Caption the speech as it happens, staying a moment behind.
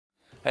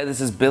Hey,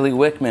 this is Billy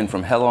Wickman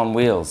from Hell on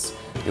Wheels.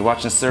 You're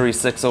watching Surrey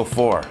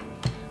 604.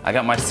 I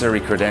got my Surrey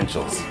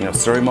credentials. You know,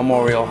 Surrey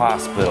Memorial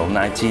Hospital,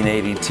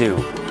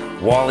 1982.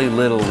 Wally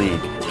Little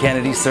League,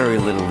 Kennedy Surrey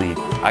Little League.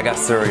 I got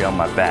Surrey on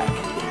my back.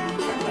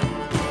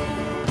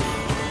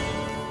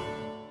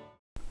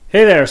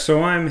 Hey there,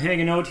 so I'm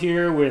hanging out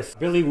here with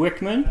Billy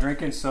Wickman,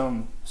 drinking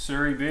some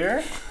Surrey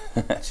beer.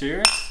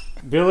 Cheers.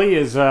 Billy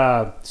is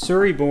a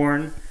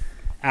Surrey-born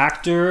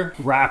actor,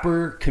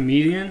 rapper,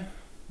 comedian.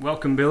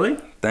 Welcome, Billy.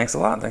 Thanks a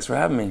lot. Thanks for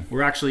having me.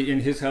 We're actually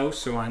in his house,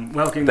 so I'm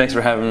welcoming Thanks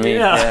for having me.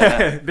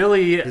 Yeah.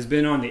 Billy has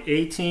been on the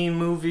A-Team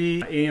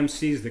movie,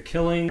 AMC's The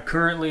Killing,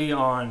 currently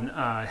on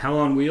Hell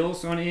on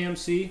Wheels on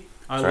AMC.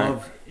 I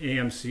love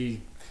AMC.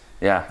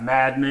 Yeah.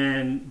 Mad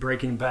Men,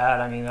 Breaking Bad.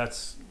 I mean,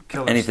 that's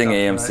killer Anything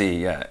stuff,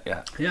 AMC, right?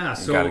 yeah. Yeah, You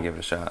so gotta give it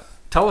a shot.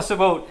 tell us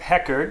about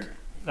Heckard.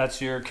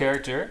 That's your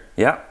character.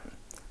 Yeah.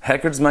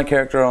 Heckard's my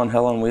character on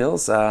Hell on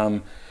Wheels.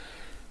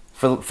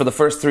 For the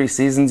first 3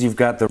 seasons, you've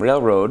got the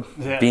railroad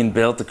being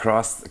built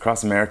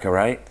across America,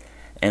 right?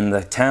 And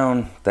the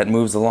town that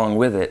moves along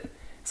with it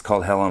is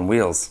called Hell on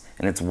Wheels,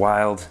 and it's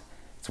wild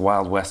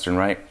western,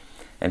 right?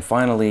 And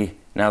finally,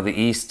 now the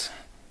East,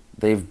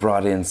 they've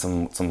brought in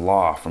some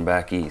law from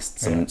back east,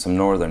 some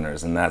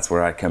northerners, and that's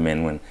where I come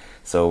in.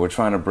 So we're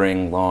trying to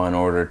bring law and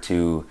order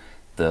to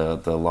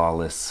the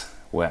lawless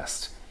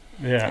West.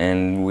 Yeah.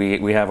 And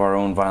we have our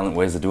own violent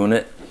ways of doing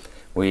it.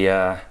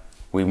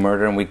 We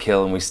murder and we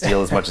kill and we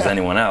steal as much as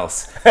anyone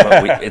else,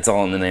 but it's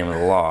all in the name of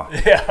the law.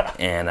 Yeah.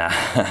 And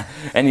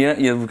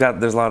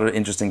there's a lot of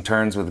interesting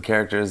turns with the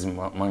characters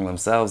among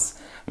themselves.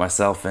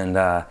 Myself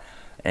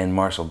and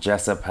Marshall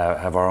Jessup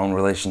have our own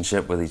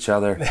relationship with each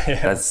other.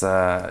 Yeah. That's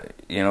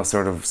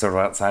sort of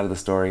outside of the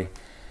story.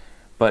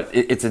 But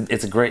it's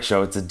a great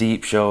show. It's a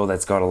deep show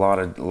that's got a lot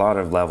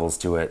of levels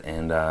to it,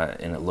 and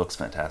it looks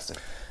fantastic.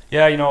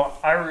 Yeah,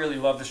 I really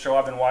love the show.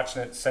 I've been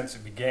watching it since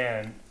it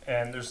began.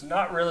 And there's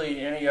not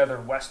really any other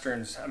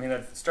westerns. I mean,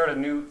 I've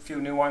started a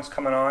few new ones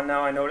coming on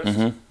now, I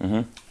noticed.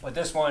 But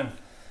this one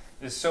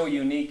is so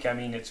unique. I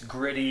mean, it's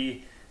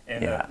gritty,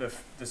 and the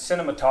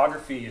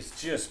cinematography is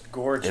just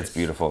gorgeous. It's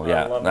beautiful.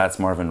 Yeah, that's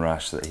Marvin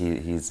Rush.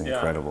 He's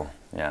incredible.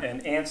 Yeah.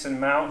 And Anson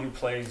Mount, who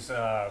plays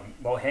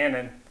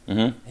Bohannon,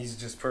 he's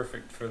just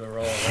perfect for the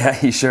role. Right? Yeah,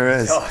 he sure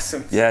is. He's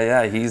awesome.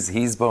 Yeah.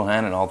 He's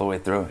Bohannon all the way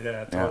through.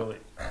 Yeah, totally.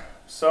 Yeah.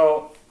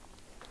 So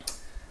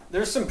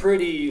there's some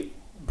pretty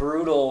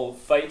brutal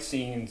fight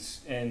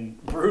scenes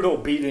and brutal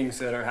beatings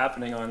that are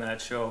happening on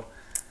that show.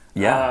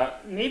 Yeah.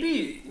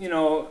 Maybe,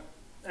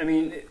 I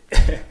mean,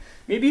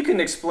 maybe you can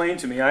explain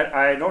to me.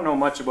 I don't know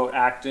much about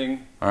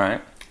acting. All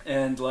right.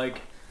 And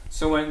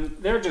so when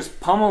they're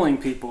just pummeling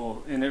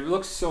people and it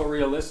looks so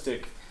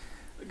realistic,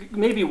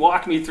 maybe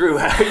walk me through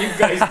how you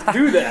guys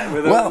do that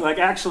with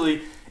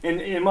actually,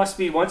 and it must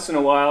be once in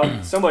a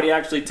while somebody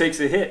actually takes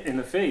a hit in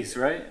the face,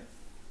 right?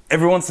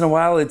 Every once in a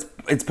while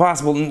it's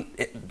possible.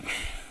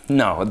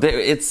 No,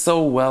 it's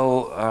so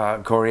well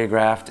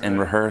choreographed and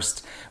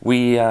rehearsed.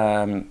 We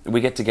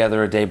get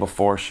together a day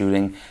before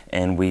shooting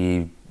and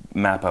we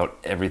map out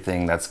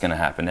everything that's going to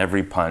happen,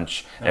 every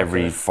punch,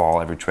 every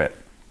fall, every trip.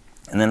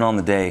 And then on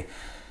the day,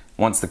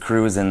 once the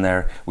crew is in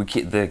there,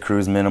 the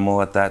crew's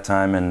minimal at that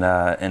time, and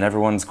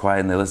everyone's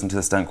quiet and they listen to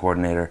the stunt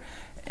coordinator,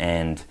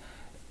 and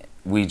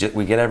we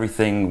get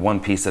everything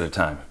one piece at a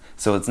time.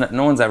 So it's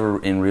no one's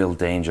ever in real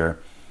danger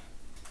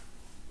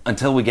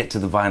until we get to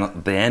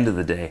the end of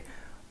the day,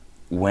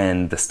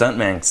 when the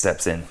stuntman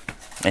steps in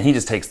and he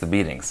just takes the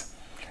beatings.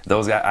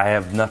 Those guys, I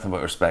have nothing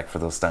but respect for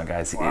those stunt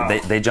guys. Wow.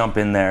 They jump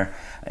in there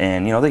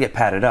and they get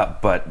padded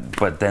up,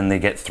 but then they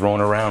get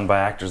thrown around by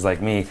actors like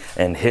me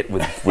and hit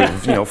with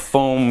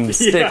foam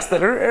sticks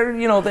that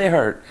are they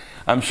hurt.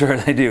 I'm sure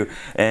they do.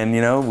 And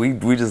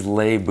we just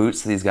lay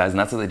boots to these guys, and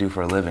that's what they do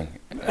for a living.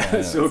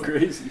 That's so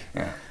crazy.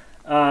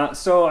 Yeah.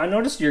 So I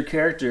noticed your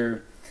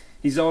character,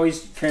 he's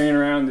always carrying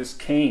around this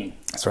cane.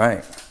 That's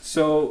right.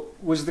 So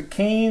was the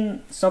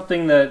cane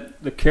something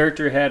that the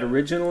character had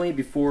originally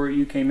before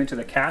you came into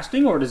the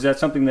casting, or is that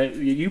something that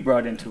you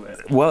brought into it?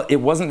 Well, it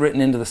wasn't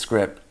written into the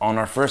script. On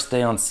our first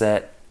day on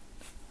set,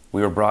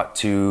 we were brought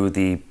to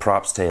the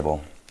props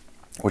table,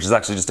 which is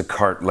actually just a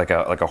cart, like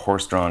a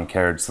horse-drawn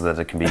carriage, so that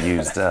it can be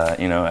used,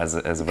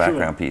 as a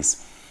background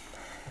piece.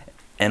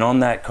 And on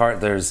that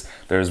cart, there's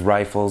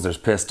rifles, there's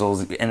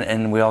pistols,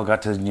 and we all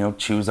got to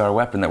choose our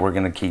weapon that we're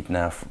going to keep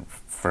now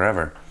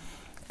forever.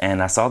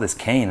 And I saw this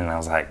cane, and I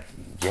was like,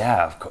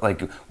 yeah,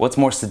 what's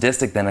more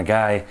sadistic than a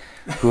guy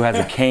who has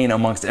a cane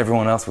amongst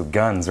everyone else with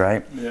guns,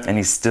 right? Yeah. And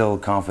he's still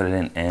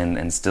confident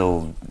and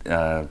still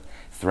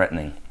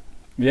threatening.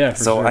 Yeah,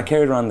 so sure. I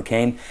carried around the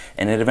cane,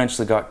 and it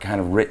eventually got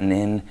kind of written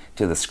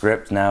into the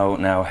script. Now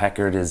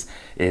Heckard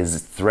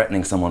is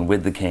threatening someone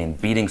with the cane,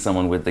 beating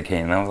someone with the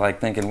cane. And I was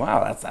thinking,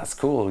 wow, that's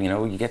cool.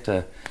 You get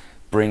to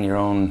bring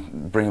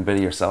a bit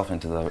of yourself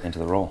into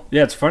the role.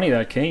 Yeah, it's funny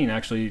that cane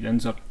actually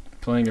ends up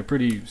playing a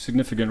pretty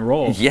significant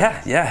role.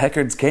 Yeah,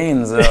 Heckard's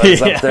canes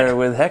is up there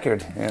with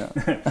Heckard.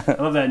 Yeah.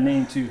 I love that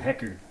name too,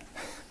 Heckard.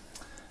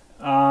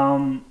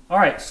 All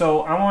right,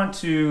 so I want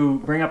to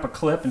bring up a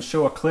clip and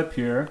show a clip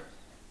here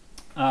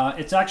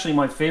It's actually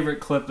my favorite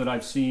clip that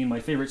I've seen, my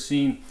favorite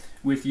scene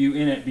with you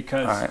in it,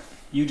 because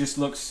you just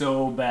look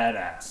so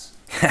badass.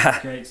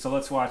 Okay, so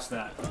let's watch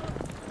that.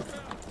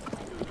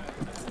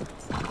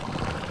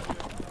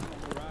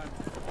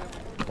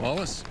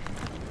 Wallace?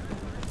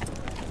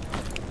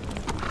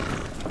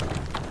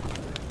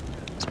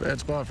 It's a bad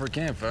spot for a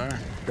campfire.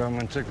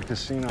 Government took the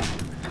casino.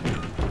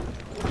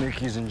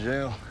 Mickey's in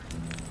jail.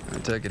 I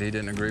take it he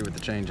didn't agree with the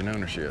change in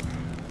ownership.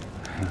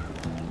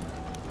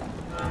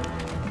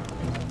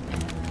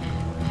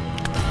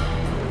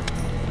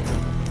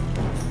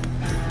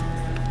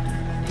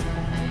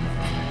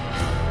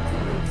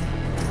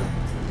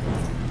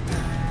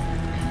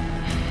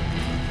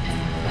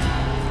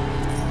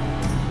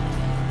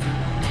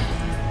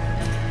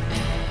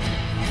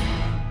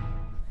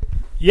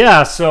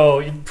 Yeah, so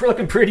you're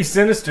looking pretty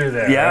sinister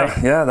there. Yeah,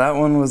 right? yeah, that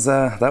was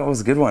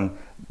a good one.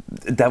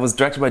 That was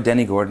directed by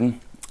Denny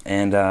Gordon,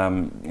 and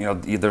you know,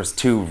 there's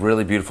two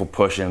really beautiful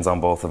push-ins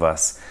on both of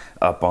us,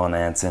 up on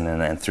Anson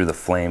and through the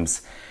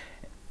flames.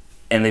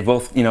 And they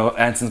both, you know,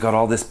 Anson's got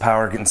all this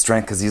power and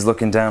strength because he's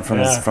looking down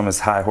from his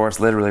high horse,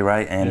 literally,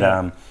 right?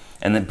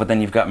 And but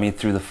then you've got me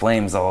through the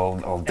flames,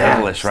 all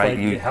devilish, right?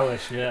 Like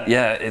hellish, yeah.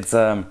 Yeah, it's.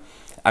 I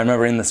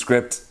remember in the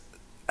script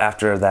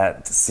after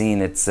that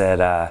scene, it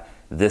said,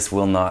 "This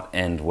will not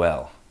end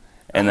well,"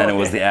 and then it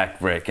was the act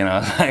break, and I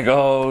was like,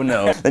 "Oh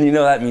no!" Then you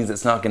know that means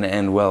it's not going to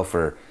end well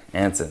for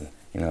Anson.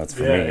 You know, it's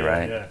for me,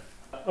 right? Yeah.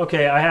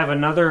 Okay, I have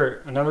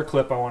another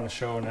clip I want to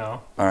show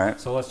now. All right.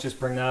 So let's just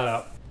bring that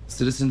up.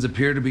 Citizens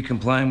appear to be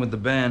complying with the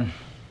ban.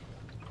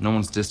 No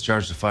one's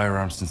discharged a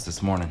firearm since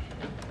this morning.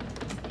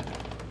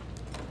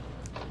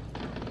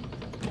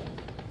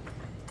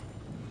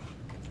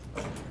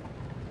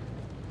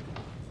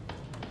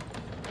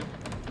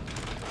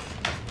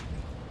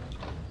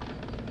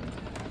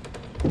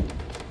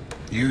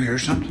 You hear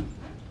something?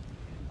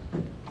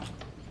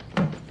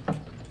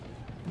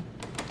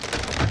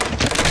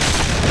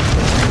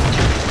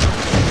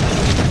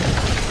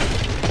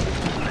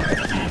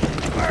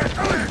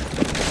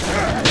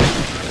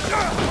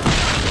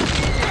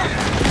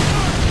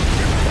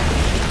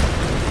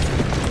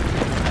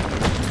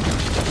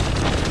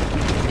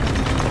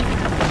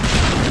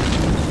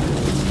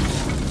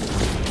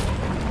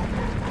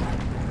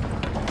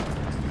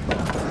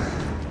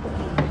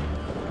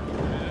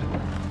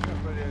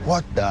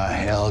 What the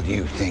hell do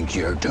you think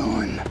you're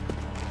doing?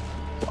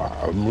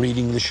 I'm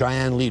reading the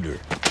Cheyenne Leader.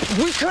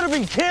 We could have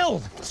been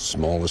killed!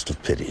 Smallest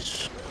of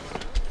pities.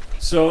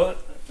 So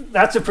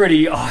that's a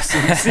pretty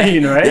awesome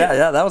scene, right?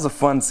 Yeah, that was a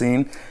fun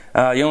scene.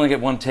 You only get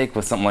one take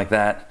with something like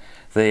that.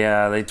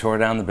 They tore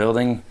down the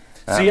building.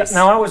 See,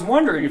 now I was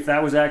wondering if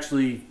that was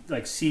actually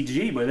like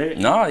CG, but they...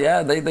 No,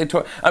 yeah, they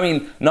tore... I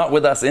mean, not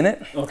with us in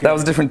it. Okay. That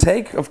was a different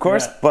take, of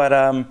course,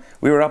 but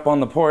we were up on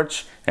the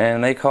porch,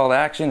 and they called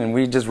action, and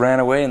we just ran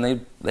away,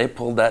 and they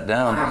pulled that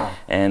down. Wow.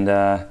 And,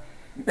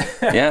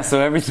 yeah, so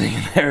everything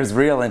in there is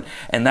real,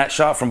 and that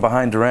shot from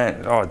behind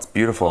Durant, oh, it's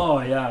beautiful.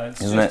 Oh, yeah,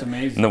 it's Isn't just it?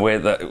 amazing. And the way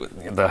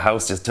the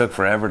house just took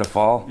forever to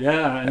fall.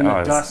 Yeah, and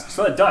the dust.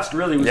 So the dust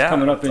really was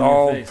coming up in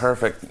your face. All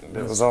perfect.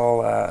 It was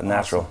all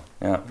natural.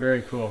 Yeah.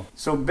 Very cool.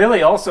 So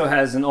Billy also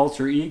has an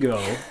alter ego,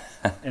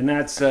 and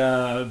that's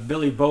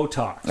Billy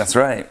Botoxx. That's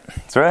right.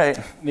 That's right.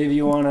 Maybe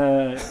you want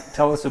to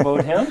tell us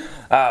about him?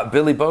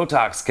 Billy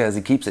Botoxx, because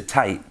he keeps it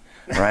tight,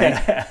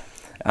 right?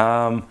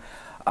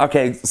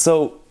 Okay,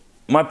 so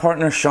my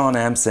partner Sean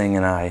Amsing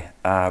and I,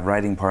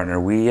 writing partner,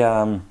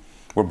 we're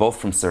both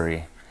from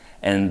Surrey,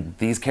 and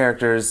these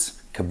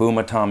characters, Kaboom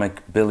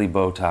Atomic, Billy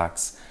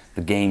Botoxx,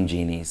 the Game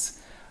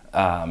Genies,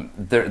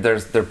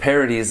 they're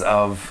parodies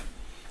of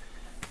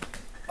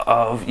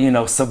you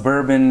know,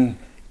 suburban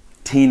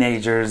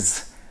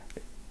teenagers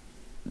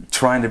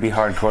trying to be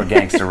hardcore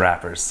gangster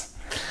rappers.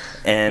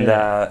 And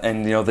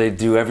you know, they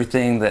do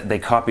everything, that they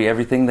copy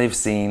everything they've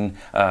seen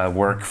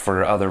work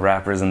for other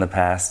rappers in the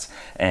past,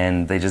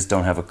 and they just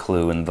don't have a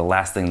clue, and the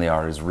last thing they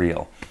are is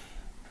real.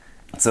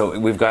 So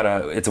we've got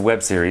it's a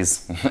web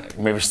series.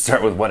 Maybe we should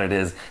start with what it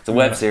is. It's a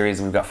web series.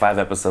 We've got 5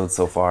 episodes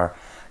so far.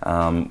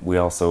 We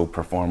also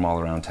perform all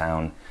around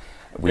town.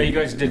 You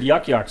guys did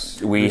Yuck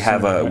Yucks. We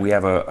have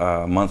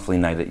a monthly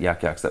night at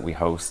Yuck Yucks that we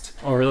host.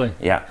 Oh, really?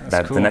 Yeah,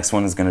 cool. The next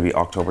one is going to be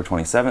October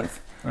 27th,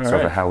 sort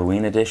of a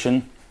Halloween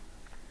edition.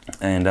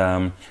 And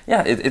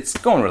yeah, it's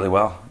going really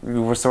well.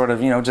 We're sort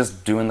of, you know,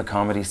 just doing the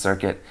comedy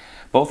circuit.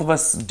 Both of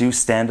us do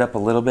stand up a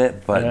little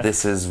bit, but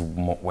this is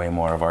way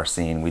more of our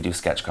scene. We do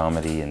sketch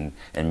comedy and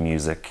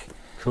music.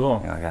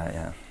 Cool. Like that,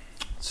 yeah.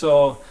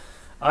 So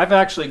I've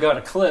actually got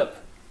a clip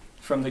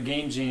from the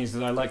Game Genies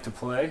that I like to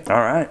play.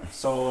 All right.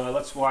 So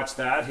let's watch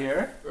that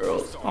here.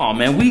 Girls. Oh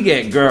man, we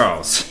get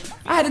girls.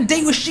 I had a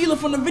date with Sheila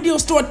from the video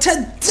store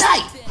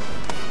today.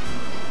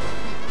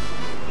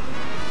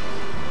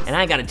 And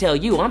I gotta tell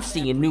you, I'm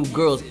seeing new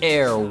girls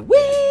every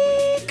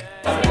week.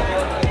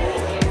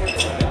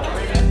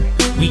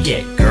 We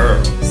get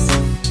girls.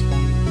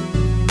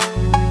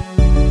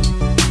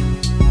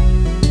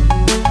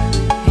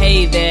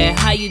 Hey there. Hey,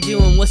 how you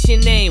doing? What's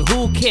your name?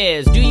 Who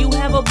cares? Do you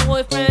have a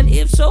boyfriend?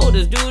 If so,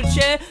 does dude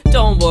share?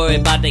 Don't worry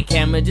about the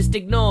camera, just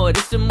ignore it.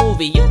 It's a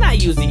movie. You're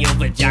not using your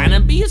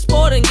vagina. Be a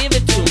sport and give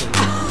it to me.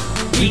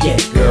 We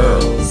get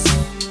girls.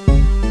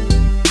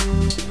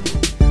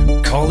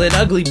 Call it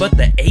ugly, but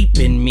the ape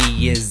in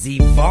me is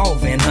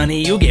evolving,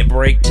 honey. You'll get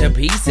break to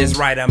pieces.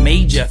 Write a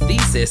major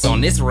thesis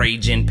on this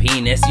raging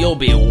penis. You'll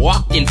be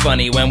walking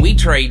funny when we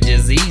trade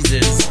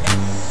diseases.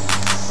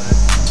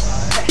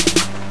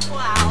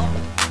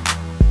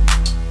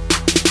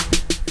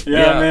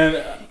 Yeah,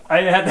 man.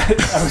 I had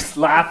that, I was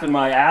laughing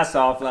my ass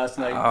off last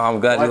night. Oh, I'm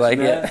glad you like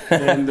it.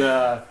 And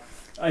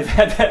I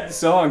had that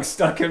song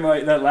stuck in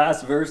that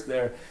last verse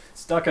there,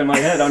 stuck in my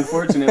head,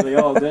 unfortunately,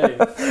 all day.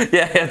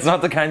 Yeah, it's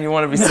not the kind you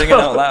want to be singing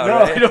out loud,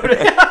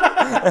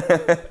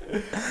 right?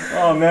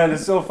 Oh, man,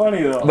 it's so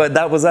funny, though. But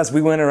that was us.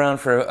 We went around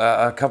for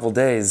a couple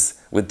days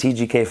with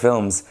TGK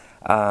Films,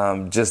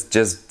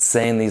 just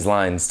saying these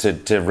lines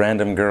to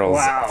random girls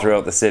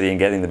throughout the city and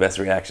getting the best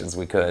reactions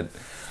we could.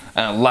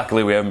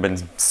 Luckily, we haven't been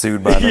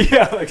sued by them.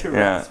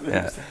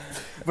 Yeah.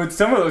 But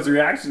some of those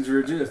reactions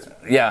were just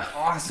awesome. Yeah,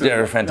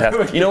 they're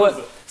fantastic. You know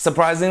what?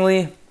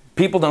 Surprisingly,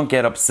 people don't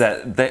get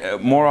upset. They,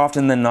 more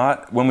often than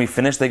not, when we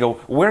finish, they go,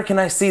 "Where can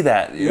I see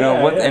that?" You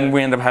know what? And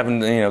we end up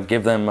having to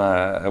give them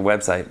a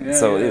website.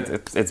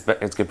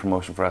 It's good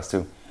promotion for us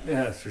too.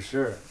 Yeah, for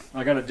sure.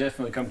 I gotta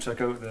definitely come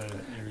check out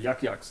your Yuck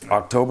Yucks.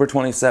 October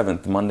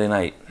 27th, Monday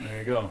night. There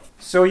you go.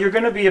 So you're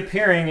going to be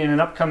appearing in an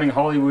upcoming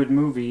Hollywood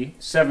movie,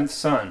 Seventh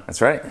Son.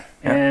 That's right.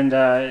 Yeah. And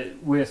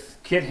with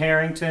Kit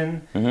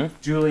Harington,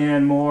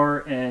 Julianne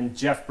Moore, and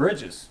Jeff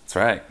Bridges. That's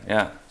right.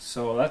 Yeah.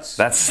 So that's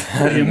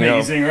pretty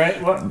amazing,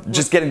 right? What?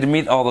 Just getting to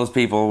meet all those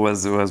people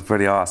was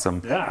pretty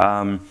awesome.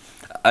 Yeah.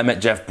 I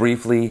met Jeff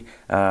briefly,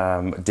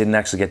 didn't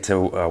actually get to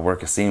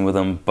work a scene with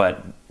him,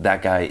 but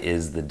that guy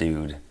is the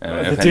dude.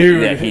 The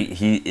dude. Yeah,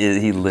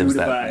 he lives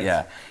that. Vibes.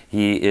 Yeah,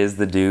 he is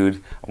the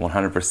dude,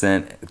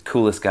 100%.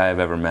 Coolest guy I've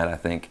ever met, I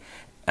think.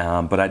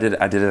 But I did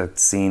a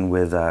scene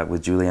with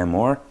Julianne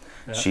Moore.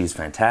 Yeah. She's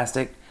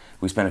fantastic.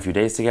 We spent a few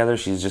days together.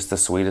 She's just the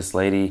sweetest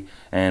lady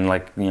and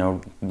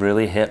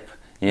really hip.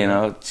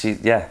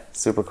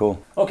 Super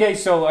cool. Okay,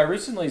 so I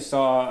recently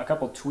saw a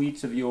couple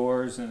tweets of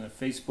yours and a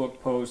Facebook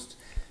post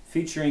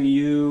featuring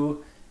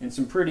you in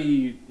some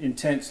pretty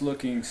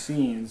intense-looking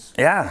scenes.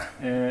 Yeah.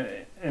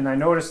 And I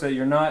noticed that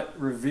you're not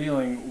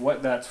revealing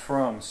what that's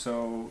from.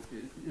 So,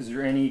 is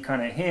there any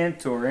kind of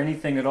hint or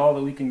anything at all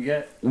that we can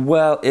get?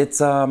 Well,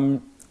 it's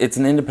an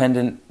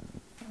independent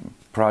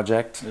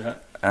project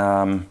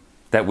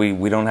that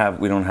we don't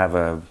have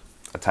a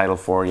title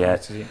for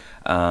yet.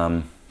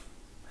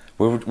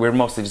 We're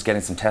mostly just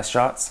getting some test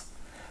shots,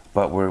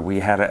 but we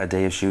had a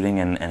day of shooting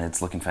and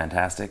it's looking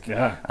fantastic.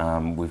 Yeah.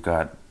 We've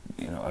got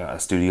a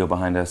studio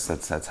behind us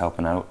that's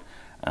helping out,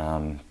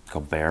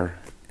 called Bear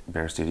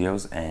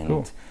Studios, and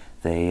cool.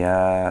 They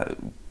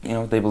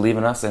they believe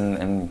in us,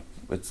 and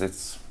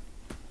it's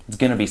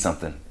gonna be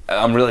something.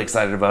 I'm really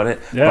excited about it,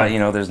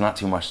 but there's not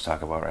too much to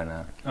talk about right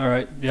now. All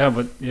right,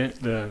 but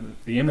the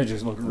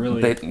images look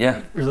really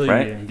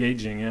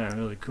engaging. Yeah,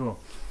 really cool.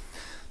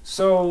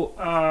 So,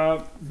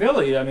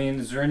 Billy, I mean,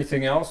 is there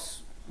anything else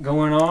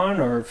going on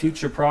or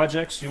future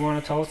projects you want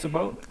to tell us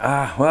about?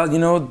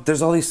 Well,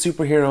 there's all these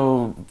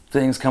superhero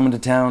things coming to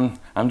town.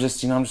 I'm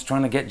just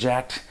trying to get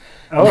jacked.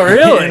 Oh,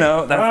 really?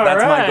 That's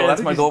my goal.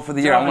 That's my goal for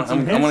the year. I'm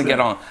gonna get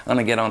on. I'm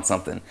gonna get on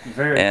something.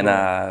 Very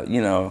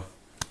cool.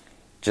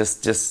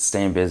 Just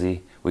staying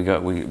busy.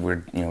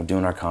 We're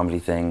doing our comedy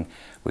thing.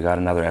 We got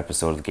another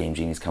episode of the Game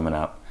Genies coming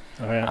up.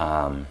 Oh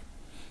yeah.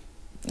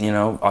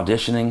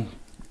 Auditioning.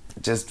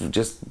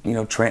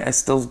 Train. I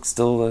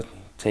still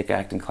take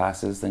acting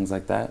classes, things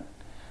like that.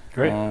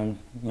 Great.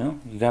 You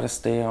got to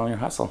stay on your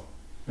hustle.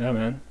 Yeah,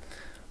 man.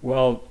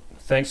 Well,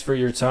 thanks for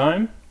your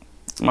time.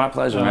 It's my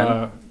pleasure,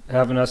 man.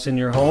 Having us in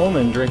your home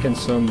and drinking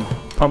some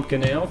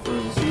pumpkin ale for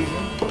the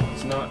season.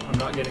 I'm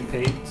not getting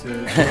paid to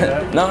do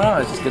that. No,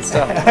 it's just good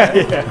stuff.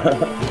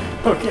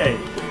 Yeah. Okay.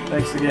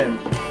 Thanks again.